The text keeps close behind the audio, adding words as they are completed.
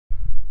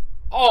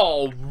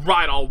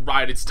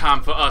Alright, it's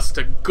time for us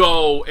to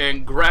go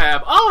and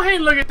grab... Oh, hey,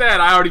 look at that!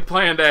 I already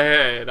planned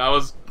ahead.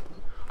 I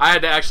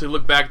had to actually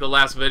look back at the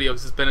last video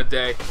because it's been a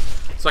day.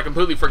 So I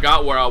completely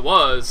forgot where I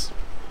was.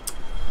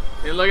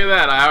 And look at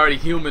that, I already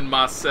humaned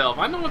myself.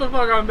 I know what the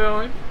fuck I'm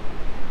doing.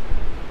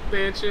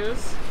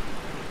 Bitches.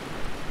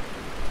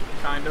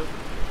 Kind of.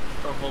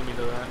 Don't hold me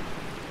to that.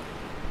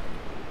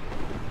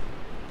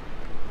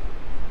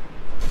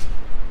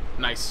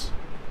 Nice.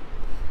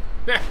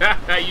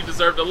 You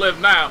deserve to live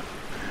now.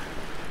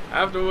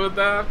 After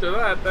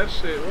that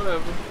shit,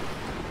 whatever.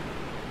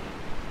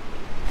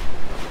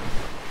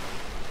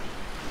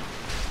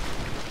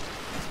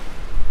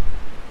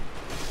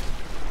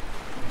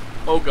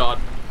 Oh god.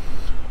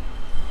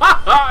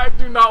 I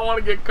do not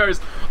want to get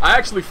cursed. I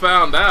actually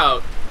found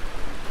out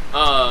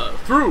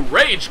through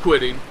rage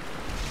quitting,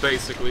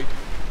 basically.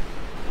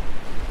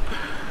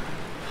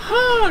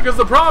 Because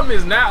the problem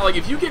is now, like,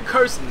 if you get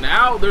cursed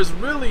now,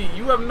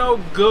 you have no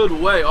good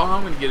way. Oh,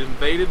 I'm gonna get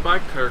invaded by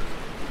Kirk.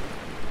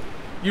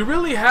 You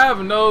really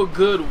have no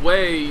good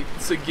way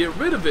to get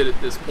rid of it at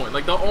this point.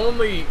 Like, the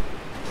only...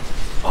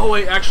 Oh,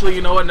 wait, actually,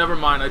 you know what? Never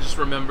mind. I just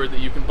remembered that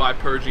you can buy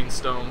purging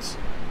stones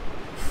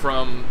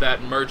from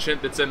that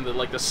merchant that's in the,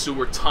 like, the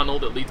sewer tunnel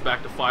that leads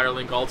back to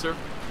Firelink Altar.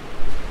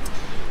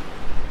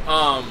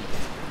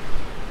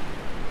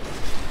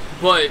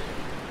 But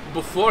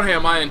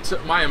beforehand,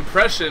 my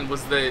impression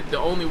was that the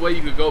only way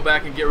you could go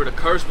back and get rid of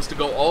Curse was to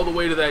go all the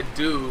way to that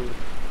dude.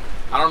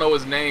 I don't know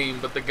his name,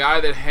 but the guy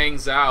that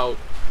hangs out...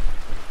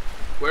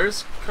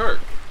 Where's Kirk?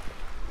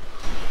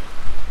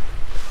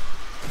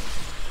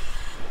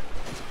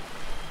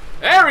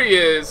 There he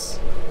is!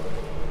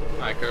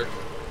 Hi, Kirk.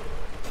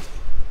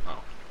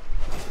 Oh.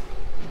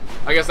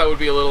 I guess that would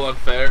be a little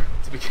unfair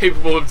to be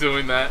capable of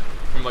doing that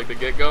from, like, the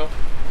get-go.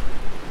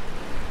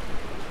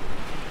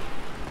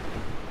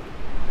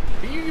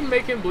 Can you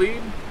make him bleed?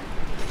 You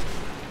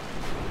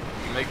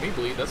can make me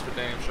bleed, that's for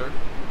damn sure.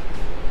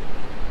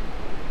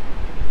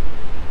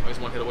 Always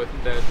one hit away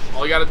from dead.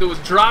 All you gotta do is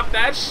drop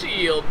that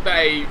shield,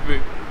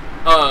 baby.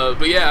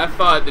 But yeah, I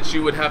thought that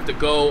you would have to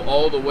go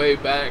all the way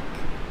back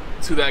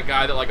to that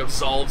guy that, like,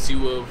 absolves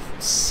you of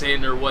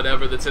sin or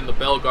whatever that's in the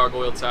Bell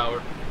Gargoyle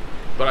Tower.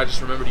 But I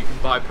just remembered you can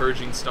buy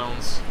purging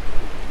stones.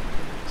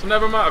 So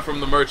never mind, from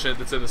the merchant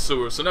that's in the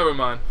sewer. So never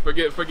mind.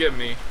 Forget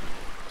me.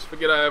 Just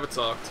forget I ever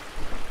talked.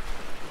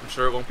 I'm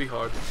sure it won't be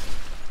hard.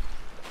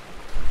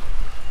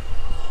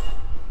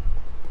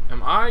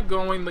 Am I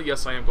going the...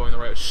 Yes, I am going the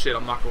right... Shit,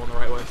 I'm not going the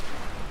right way.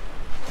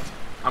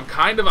 I'm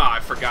kind of...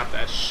 I forgot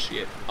that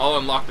shit. I'll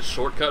unlock the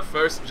shortcut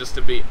first, just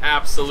to be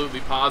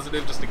absolutely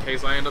positive, just in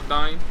case I end up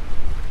dying.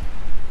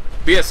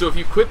 But yeah, so if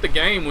you quit the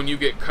game when you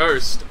get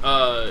cursed,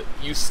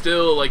 you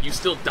still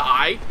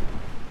die,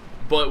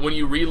 but when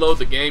you reload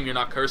the game, you're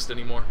not cursed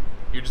anymore.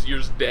 You're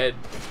just dead.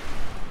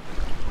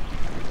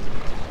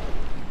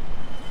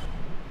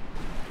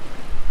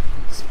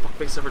 Does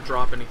fuckface ever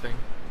drop anything?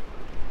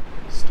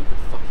 Stupid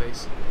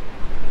fuckface.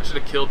 I should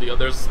have killed the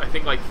others. I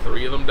think like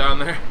 3 of them down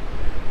there.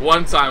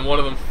 One time, one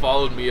of them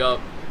followed me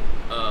up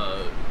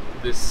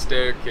this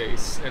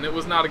staircase, and it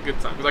was not a good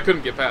time because I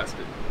couldn't get past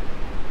it.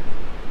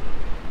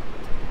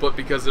 But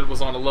because it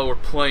was on a lower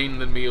plane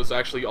than me, it was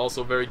actually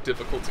also very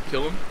difficult to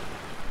kill him.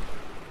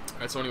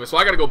 Alright, so anyway, so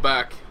I gotta go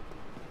back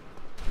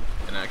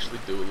and actually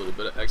do a little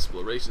bit of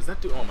exploration. Is that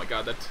dude? Oh my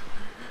god,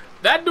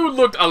 that dude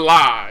looked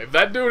alive.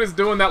 That dude is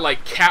doing that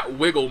like cat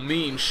wiggle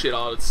meme shit.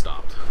 Oh, it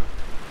stopped.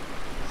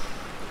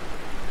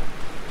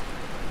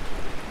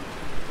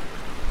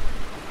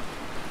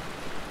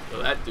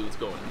 Well, that dude's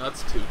going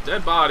nuts too.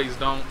 Dead bodies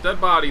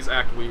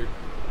act weird.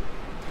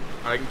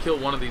 Alright, I can kill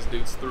one of these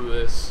dudes through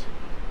this,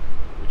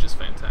 which is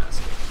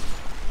fantastic.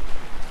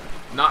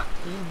 Not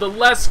the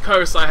less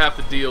curse I have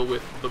to deal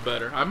with, the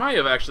better. I might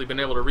have actually been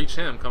able to reach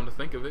him, come to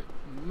think of it.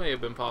 May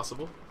have been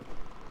possible.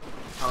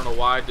 I don't know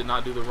why I did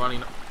not do the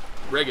running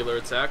regular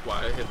attack,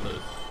 why I hit the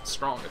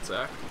strong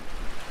attack.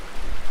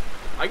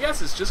 I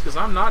guess it's just because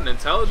I'm not an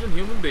intelligent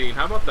human being.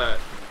 How about that?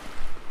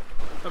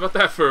 How about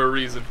that for a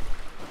reason?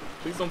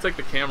 Please don't take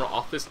the camera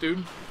off this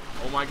dude.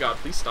 Oh my god,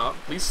 please stop.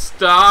 Please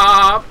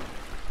stop!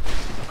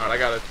 Alright, I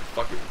gotta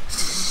fucking...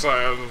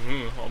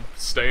 I'm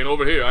staying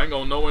over here. I ain't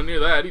going nowhere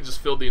near that. He just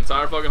filled the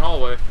entire fucking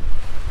hallway.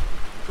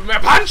 Give me a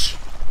punch!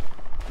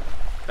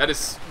 That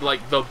is,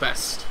 like, the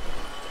best.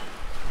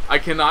 I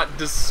cannot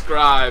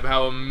describe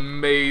how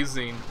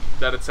amazing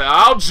that attack...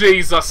 Oh,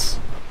 Jesus!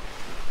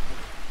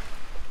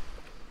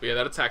 But yeah,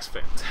 that attack's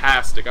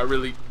fantastic. I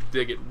really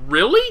dig it.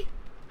 Really?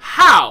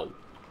 How?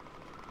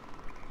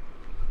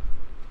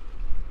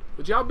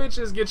 Would y'all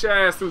bitches get your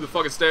ass through the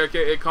fucking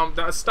staircase? Come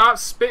down. Stop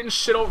spitting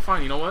shit over.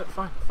 Fine, you know what?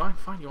 Fine.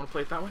 You wanna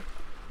play it that way?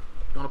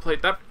 You wanna play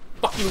it that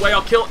fucking way?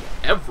 I'll kill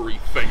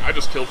everything. I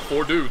just killed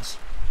 4 dudes.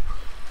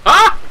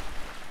 Ah!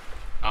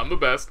 I'm the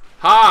best.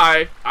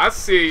 Hi, I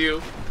see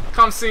you.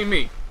 Come see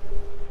me.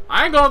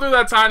 I ain't going through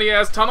that tiny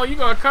ass tunnel. You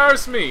gonna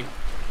curse me?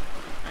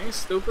 I ain't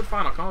stupid.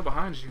 Fine, I'll come up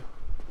behind you.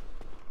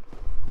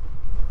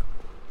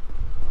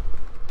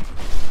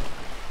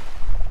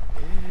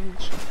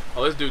 Bitch.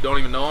 Oh, this dude don't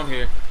even know I'm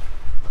here.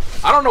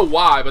 I don't know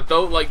why, but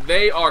though, like,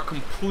 they are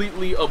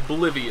completely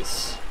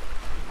oblivious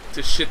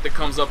to shit that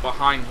comes up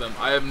behind them.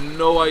 I have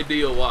no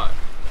idea why.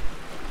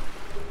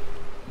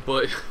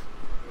 But,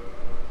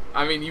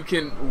 I mean, you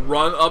can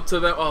run up to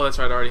them. Oh, that's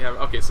right, I already have it.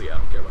 Okay, so yeah, I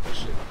don't care about this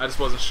shit. I just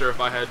wasn't sure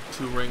if I had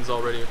 2 rings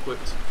already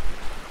equipped.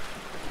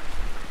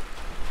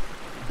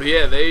 But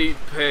yeah, they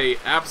pay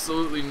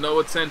absolutely no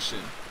attention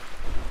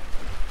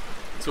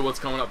to what's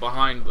coming up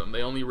behind them.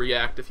 They only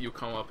react if you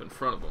come up in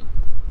front of them.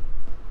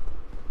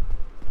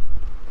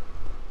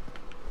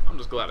 I'm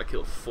just glad I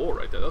killed 4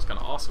 right there. That was kind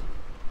of awesome.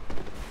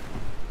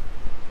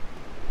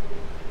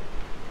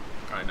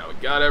 Alright, now we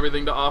got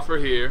everything to offer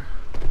here.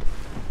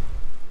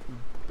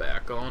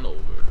 Back on over.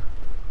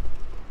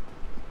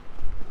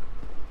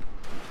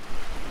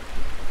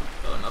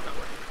 Not that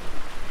way.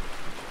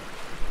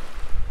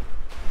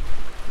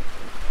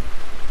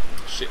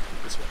 Shit,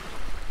 this way.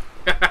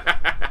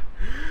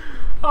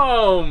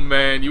 Oh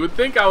man, you would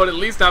think I would at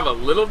least have a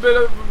little bit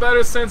of a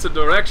better sense of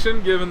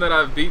direction, given that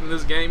I've beaten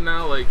this game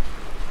now like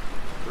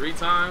 3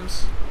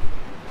 times.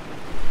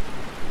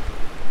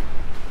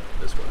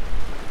 This way.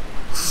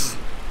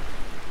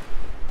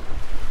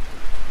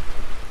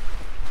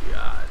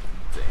 God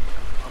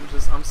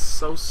damn. I'm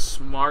so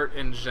smart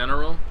in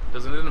general.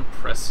 Doesn't it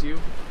impress you?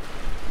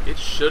 It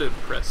should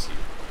impress you.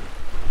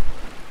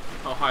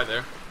 Oh, hi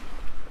there.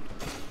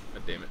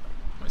 God damn it.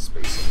 My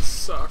spacing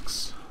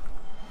sucks.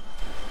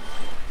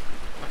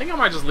 I think I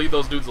might just leave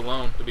those dudes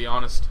alone, to be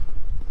honest.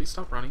 Please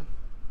stop running.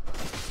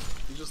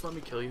 You just let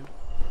me kill you.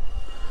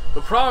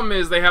 The problem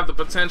is they have the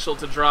potential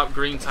to drop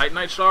green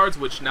Titanite shards,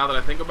 which now that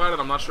I think about it,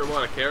 I'm not sure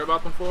what I care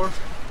about them for.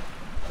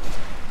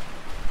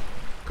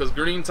 Because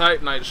green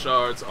Titanite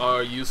shards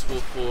are useful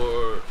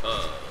for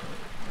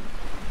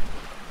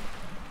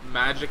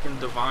magic and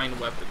divine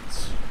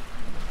weapons,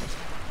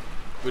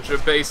 which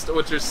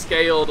are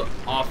scaled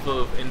off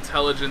of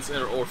intelligence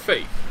or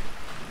faith.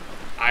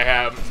 I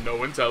have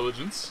no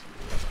intelligence.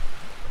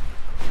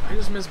 I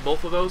just missed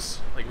both of those.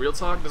 Like, real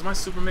talk, does my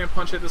Superman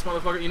punch hit this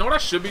motherfucker? You know what I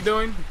should be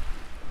doing?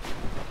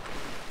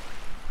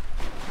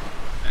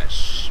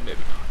 Maybe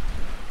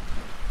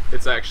not.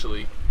 It's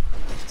actually,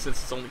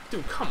 since it's only,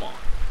 dude, come on.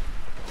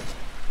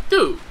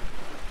 Dude.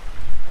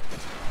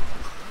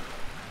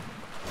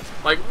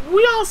 Like,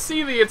 we all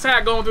see the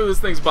attack going through this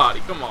thing's body.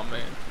 Come on,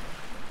 man.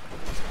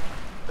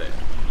 There.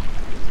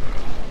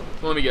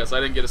 So let me guess, I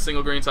didn't get a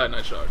single green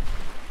Titanite shard.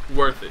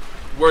 Worth it.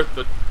 Worth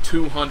the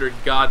 200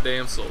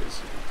 goddamn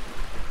souls.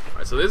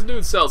 Alright, so this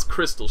dude sells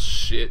crystal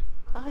shit.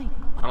 I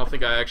don't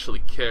think I actually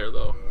care,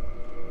 though.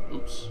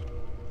 Oops.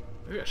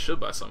 Maybe I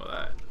should buy some of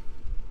that.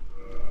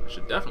 I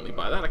should definitely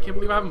buy that. I can't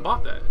believe I haven't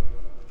bought that.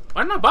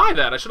 Why didn't I buy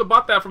that? I should have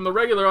bought that from the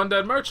regular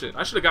Undead Merchant.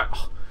 I should have got...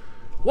 Oh,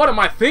 what am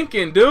I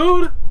thinking,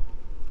 dude?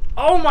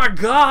 Oh my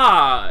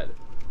god!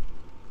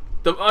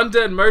 The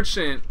Undead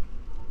Merchant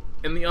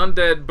in the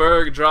Undead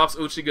Burg drops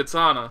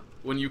Uchigatana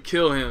when you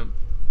kill him.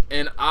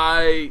 And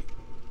I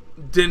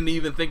didn't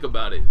even think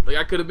about it. Like,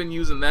 I could have been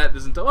using that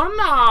this entire... Oh,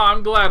 nah,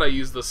 I'm glad I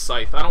used the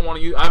Scythe. I don't want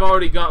to use... I've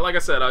already got... Like I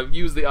said, I've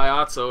used the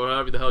Ayato, or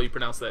however the hell you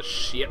pronounce that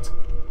shit.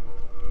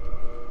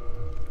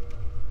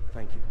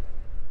 Thank you.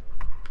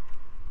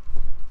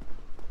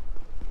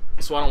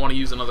 So I don't want to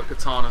use another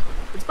katana.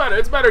 It's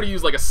better to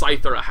use like a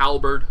scythe or a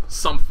halberd,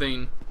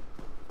 something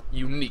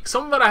unique,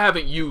 something that I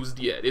haven't used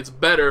yet. It's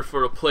better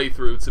for a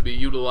playthrough to be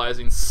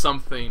utilizing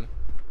something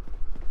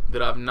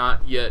that I've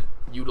not yet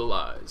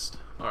utilized.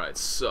 Alright,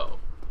 so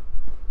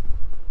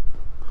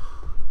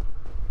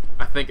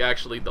I think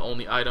actually the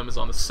only item is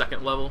on the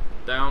 2nd level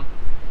down.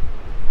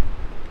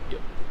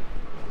 Yep.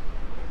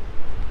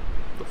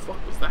 What the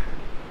fuck was that?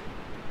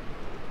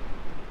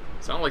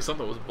 Sounded like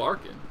something was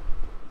barking.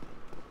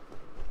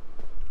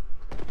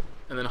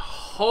 And then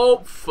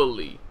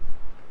hopefully,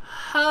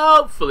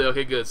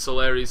 okay, good,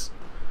 Solaire's.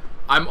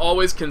 I'm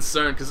always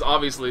concerned, because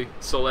obviously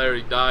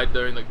Solaire died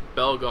during the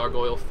Bell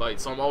Gargoyle fight,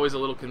 so I'm always a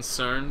little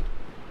concerned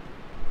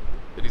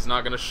that he's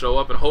not going to show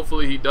up, and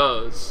hopefully he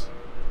does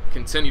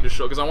continue to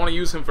show, because I want to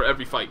use him for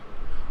every fight.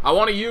 I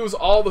want to use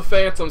all the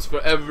Phantoms for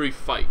every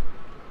fight,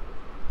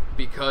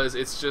 because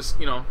it's just,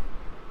 you know,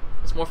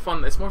 it's more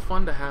fun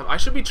to have. I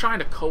should be trying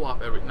to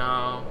co-op every...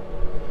 No.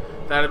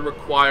 That'd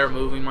require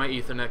moving my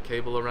Ethernet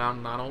cable around,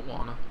 and I don't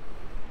wanna.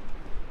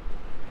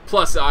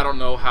 Plus, I don't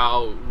know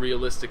how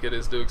realistic it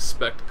is to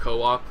expect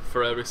co-op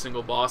for every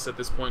single boss at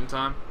this point in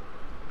time.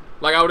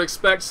 Like, I would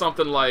expect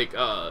something like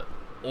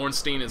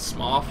Ornstein and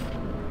Smoth.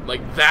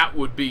 Like, that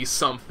would be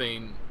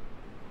something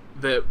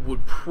that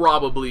would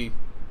probably...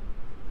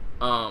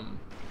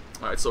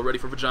 Alright, so ready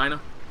for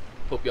vagina?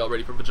 Hope y'all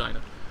ready for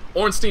vagina.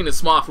 Ornstein and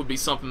Smoth would be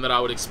something that I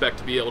would expect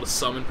to be able to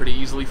summon pretty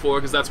easily for,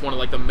 because that's one of,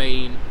 like, the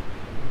main...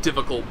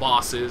 difficult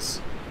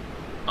bosses.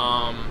 Who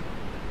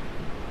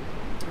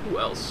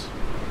else?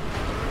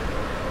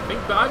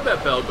 I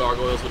bet Bell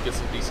Gargoyles would get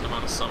some decent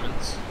amount of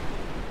summons.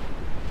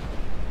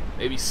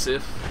 Maybe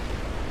Sif.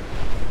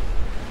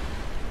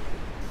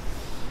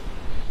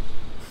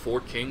 4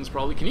 Kings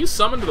probably. Can you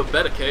summon to the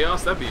Bed of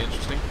Chaos? That'd be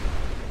interesting.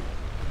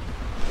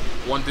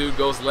 One dude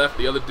goes left,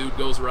 the other dude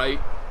goes right.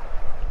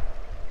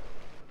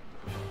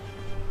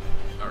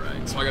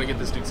 So I gotta get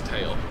this dude's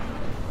tail.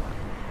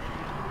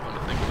 Come to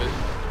think of it.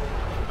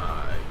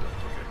 Okay.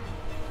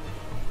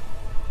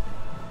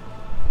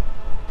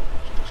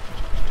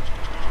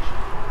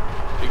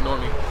 Ignore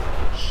me.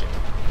 Shit.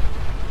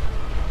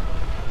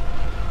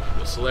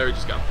 Yo, SOLAIRE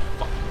just got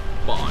fucking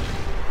bodied.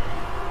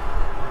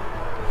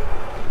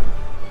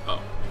 Oh.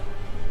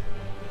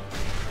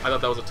 I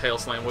thought that was a tail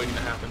slam waiting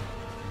to happen.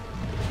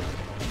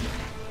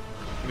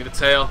 Give me the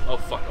tail. Oh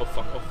fuck, oh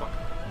fuck, oh fuck.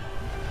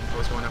 I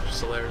was going after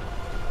SOLAIRE.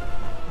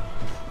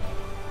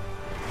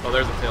 Oh,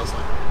 there's the tail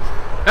slam.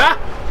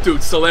 Ah!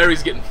 Dude,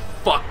 SOLAIRE's getting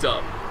fucked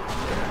up.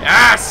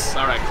 Yes!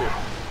 Alright, cool.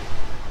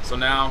 So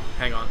now,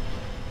 hang on.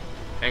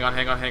 Hang on,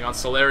 hang on, hang on.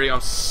 SOLAIRE, I'm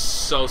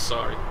so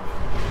sorry.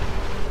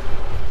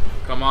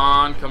 Come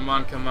on, come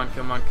on, come on,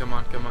 come on, come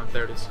on, come on.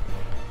 There it is.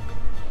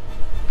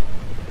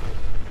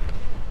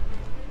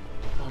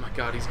 Oh my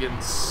god, he's getting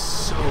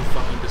so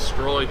fucking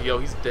destroyed. Yo,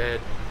 he's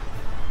dead.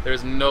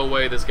 There's no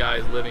way this guy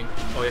is living.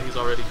 Oh yeah, he's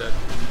already dead.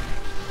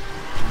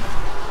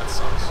 That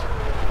sucks.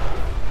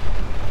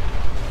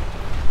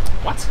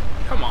 What?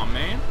 Come on,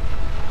 man.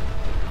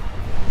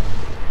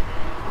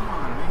 Come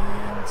on,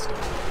 man. Stop,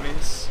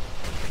 miss.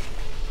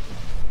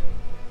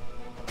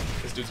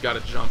 This dude's gotta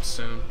jump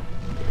soon.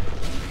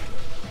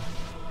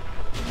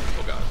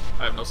 Oh god,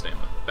 I have no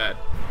stamina. Bad.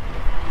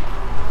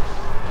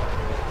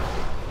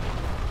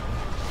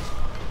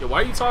 Yo,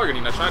 why are you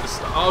targeting? I tried to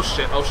stop. Oh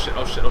shit, oh shit,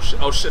 oh shit, oh shit,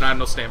 oh shit, I have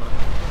no stamina.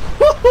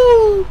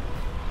 Woohoo!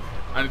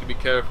 I need to be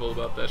careful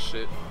about that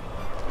shit.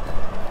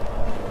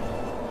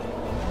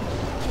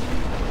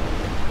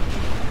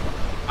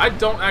 I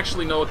don't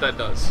actually know what that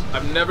does.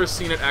 I've never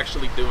seen it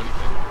actually do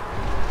anything.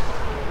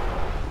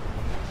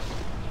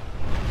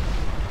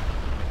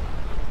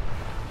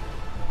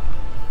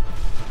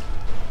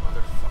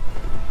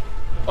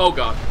 Motherfucker. Oh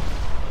god.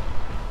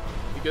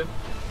 You good?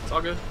 It's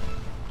all good.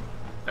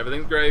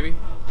 Everything's gravy.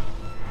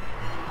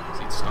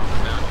 Just need to stomp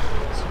it down.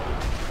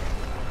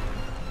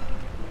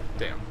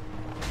 Damn.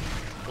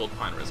 Gold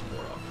pine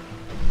reservoir off.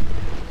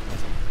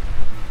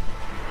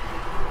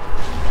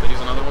 Did I use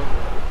another one?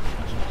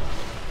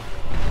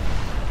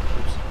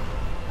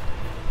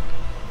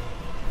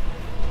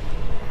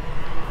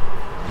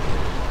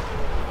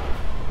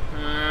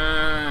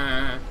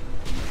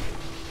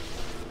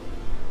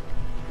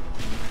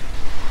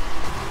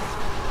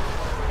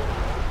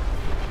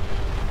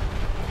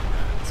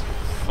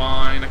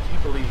 Fine. I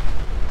can't believe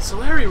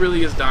SOLAIRE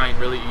really is dying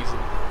really easily.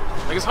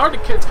 Like it's hard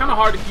to, it's kind of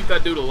hard to keep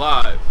that dude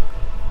alive.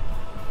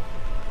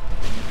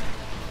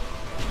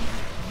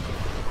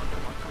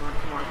 Come on,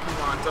 come on,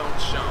 come on! Don't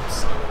jump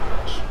so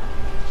much.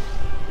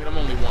 I mean, I'm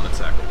only one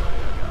attack away.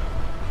 I got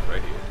it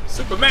right here.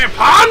 Superman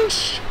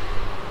punch!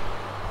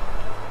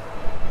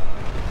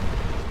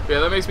 Yeah,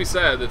 that makes me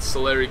sad that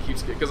SOLAIRE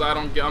keeps getting, because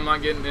I'm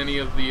not getting any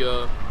of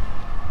the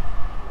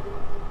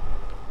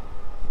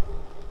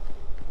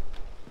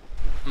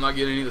I'm not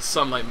getting any of the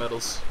sunlight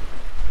medals.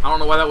 I don't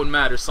know why that would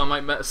matter.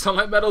 Sunlight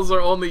medals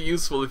are only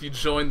useful if you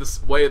join the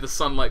Way of the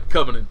Sunlight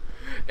Covenant.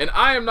 And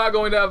I am not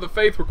going to have the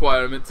faith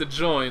requirement to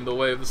join the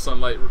Way of the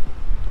Sunlight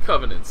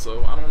Covenant,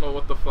 so I don't know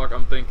what the fuck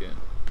I'm thinking.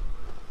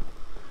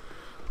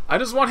 I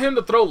just want him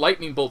to throw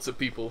lightning bolts at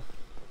people.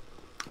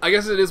 I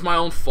guess it is my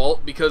own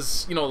fault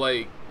because, you know,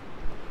 like...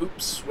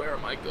 Oops, where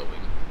am I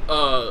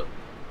going?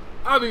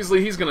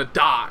 Obviously he's gonna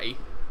die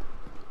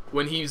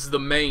when he's the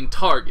main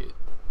target.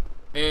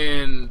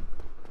 And...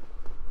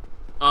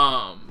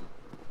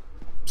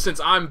 since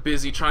I'm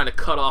busy trying to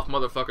cut off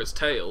motherfuckers'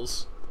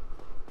 tails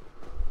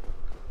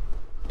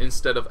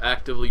instead of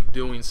actively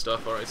doing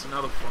stuff. Alright, so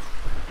now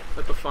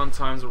let the fun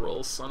times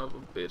roll, son of a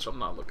bitch. I'm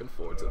not looking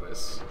forward to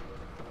this.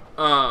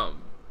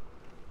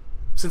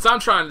 Since I'm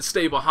trying to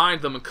stay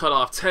behind them and cut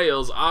off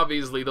tails,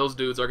 obviously those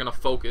dudes are gonna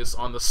focus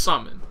on the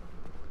summon.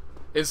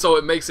 And so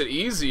it makes it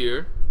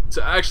easier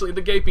to actually,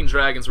 the Gaping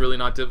Dragon's really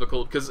not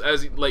difficult, because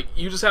as like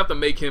you just have to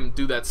make him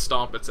do that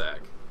stomp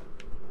attack.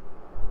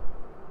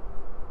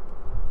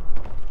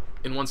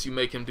 And once you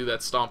make him do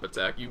that stomp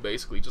attack, you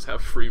basically just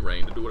have free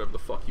reign to do whatever the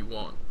fuck you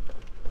want.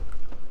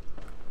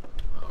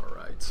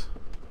 Alright.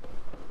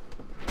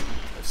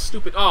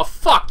 Stupid. Oh,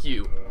 fuck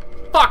you!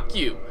 Fuck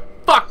you!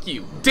 Fuck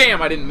you!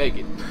 Damn, I didn't make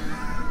it.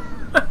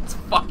 That's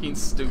fucking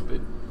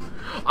stupid.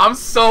 I'm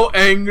so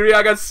angry.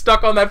 I got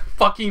stuck on that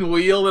fucking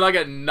wheel and I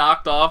got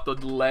knocked off the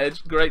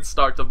ledge. Great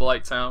start to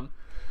Blighttown.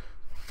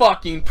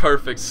 Fucking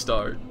perfect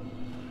start.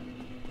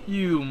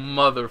 You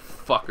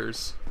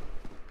motherfuckers.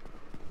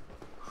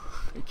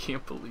 I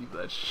can't believe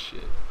that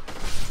shit.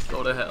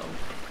 Go to hell.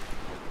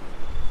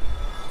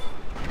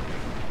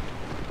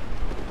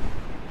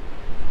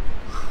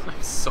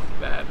 I'm so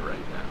bad right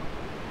now.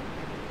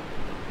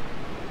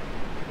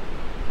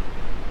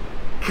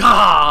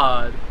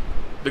 God!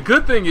 The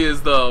good thing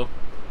is, though,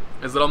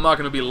 is that I'm not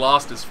going to be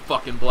lost as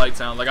fucking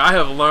Blighttown. Like, I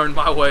have learned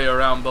my way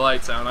around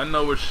Blighttown. I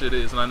know where shit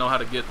is, and I know how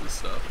to get this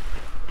stuff.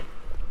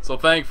 So,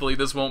 thankfully,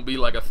 this won't be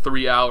like a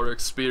 3-hour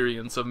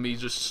experience of me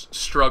just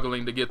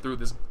struggling to get through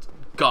this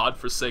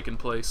godforsaken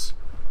place.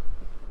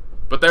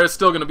 But there's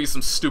still going to be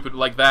some stupid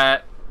like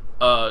that.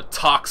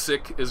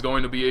 Toxic is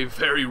going to be a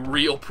very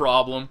real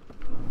problem.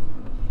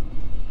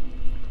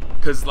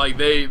 Cause like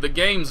the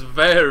game's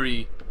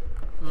very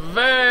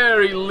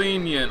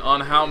lenient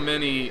on how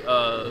many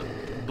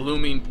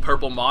blooming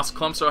purple moss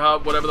clumps or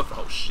whatever the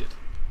oh shit.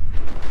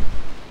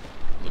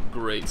 A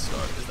great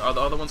start. Are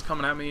the other ones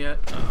coming at me yet?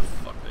 Oh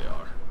fuck, they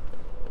are.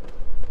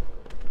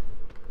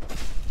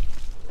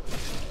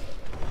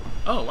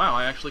 Oh wow,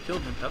 I actually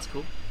killed him. That's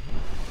cool.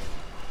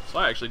 So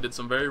I actually did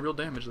some very real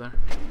damage there.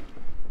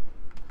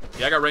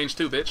 Yeah, I got range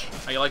too, bitch.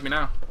 How you like me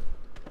now?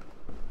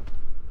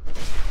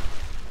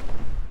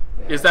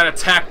 Is that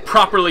attack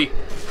properly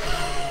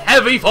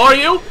heavy for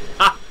you?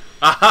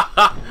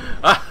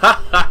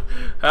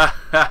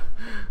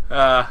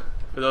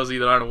 For those of you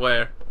that aren't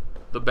aware,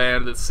 the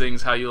band that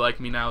sings How You Like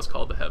Me Now is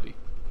called The Heavy.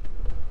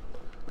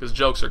 Because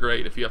jokes are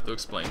great if you have to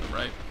explain them,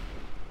 right?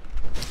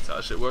 That's how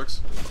that shit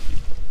works.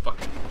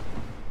 Fuck you.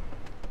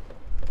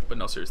 But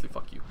no, seriously,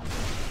 fuck you.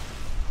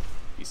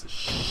 Piece of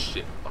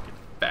shit. Fucking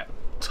fat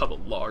tub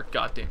of lard.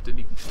 Goddamn,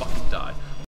 didn't even fucking die.